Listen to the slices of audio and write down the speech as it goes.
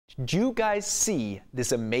Did you guys see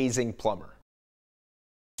this amazing plumber?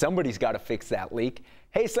 Somebody's got to fix that leak.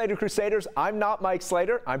 Hey, Slater Crusaders, I'm not Mike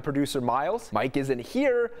Slater. I'm producer Miles. Mike isn't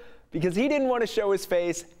here because he didn't want to show his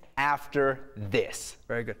face after this.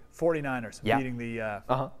 Very good. 49ers beating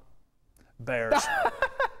the Bears.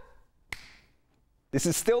 This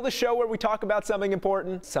is still the show where we talk about something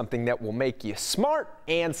important, something that will make you smart,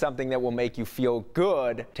 and something that will make you feel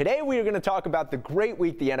good. Today we are going to talk about the great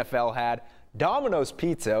week the NFL had, Domino's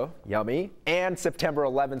Pizza, yummy, and September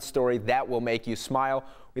 11th story that will make you smile.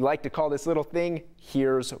 We like to call this little thing,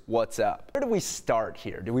 Here's What's Up. Where do we start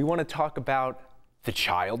here? Do we want to talk about the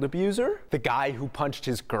child abuser, the guy who punched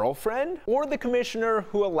his girlfriend, or the commissioner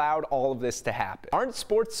who allowed all of this to happen? Aren't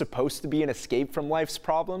sports supposed to be an escape from life's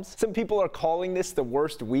problems? Some people are calling this the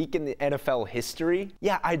worst week in the NFL history.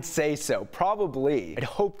 Yeah, I'd say so, probably. I'd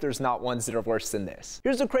hope there's not ones that are worse than this.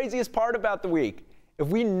 Here's the craziest part about the week. If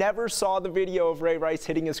we never saw the video of Ray Rice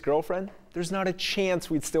hitting his girlfriend, there's not a chance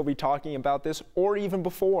we'd still be talking about this, or even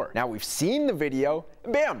before. Now we've seen the video,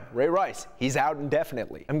 and bam, Ray Rice, he's out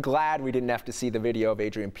indefinitely. I'm glad we didn't have to see the video of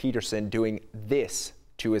Adrian Peterson doing this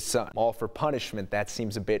to his son. All for punishment, that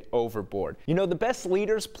seems a bit overboard. You know, the best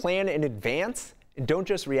leaders plan in advance and don't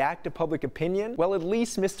just react to public opinion. Well, at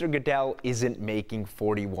least Mr. Goodell isn't making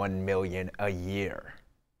 $41 million a year.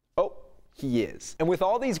 Oh. He is. And with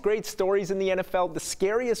all these great stories in the NFL, the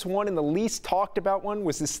scariest one and the least talked about one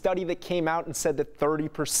was the study that came out and said that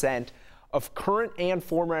 30% of current and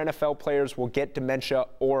former NFL players will get dementia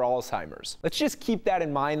or Alzheimer's. Let's just keep that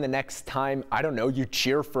in mind the next time, I don't know, you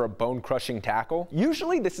cheer for a bone-crushing tackle.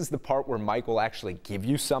 Usually this is the part where Mike will actually give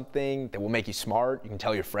you something that will make you smart, you can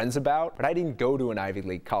tell your friends about, but I didn't go to an Ivy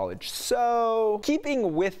League college. So,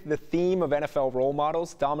 keeping with the theme of NFL role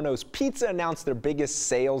models, Domino's Pizza announced their biggest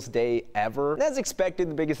sales day ever. And as expected,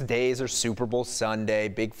 the biggest days are Super Bowl Sunday,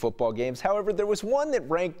 big football games. However, there was one that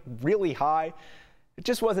ranked really high. It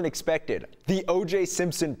just wasn't expected. The O.J.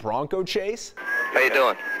 Simpson Bronco chase. How you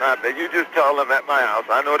doing? Nothing. You just tell them at my house.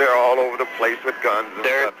 I know they're all over the place with guns and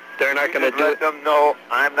stuff. They're not going to do Let it. them know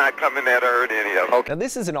I'm not coming there to hurt any of them. Okay. Now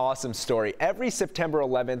this is an awesome story. Every September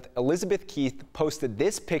 11th, Elizabeth Keith posted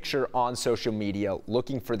this picture on social media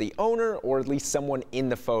looking for the owner or at least someone in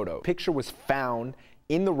the photo. The picture was found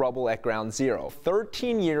in the rubble at Ground Zero.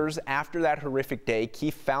 13 years after that horrific day,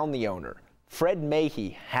 Keith found the owner. Fred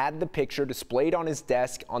Mahey had the picture displayed on his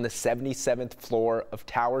desk on the 77th floor of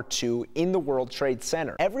Tower 2 in the World Trade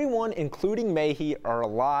Center. Everyone, including Mahey, are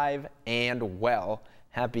alive and well.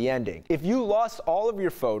 Happy ending. If you lost all of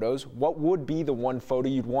your photos, what would be the one photo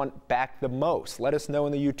you'd want back the most? Let us know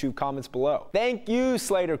in the YouTube comments below. Thank you,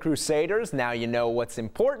 Slater Crusaders. Now you know what's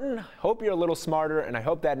important. Hope you're a little smarter, and I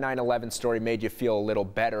hope that 9/11 story made you feel a little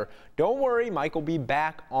better. Don't worry, Mike will be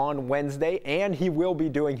back on Wednesday, and he will be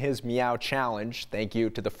doing his Meow Challenge. Thank you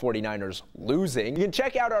to the 49ers losing. You can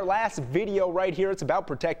check out our last video right here. It's about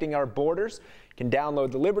protecting our borders. You can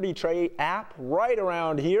download the Liberty Trade app right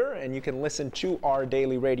around here, and you can listen to our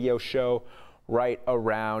daily radio show right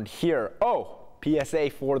around here. Oh, PSA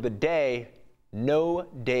for the day, no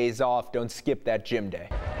days off. Don't skip that gym day.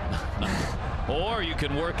 Or you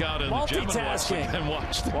can work out in the gym and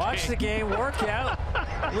watch the game. Watch the game, work out,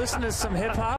 listen to some hip-hop.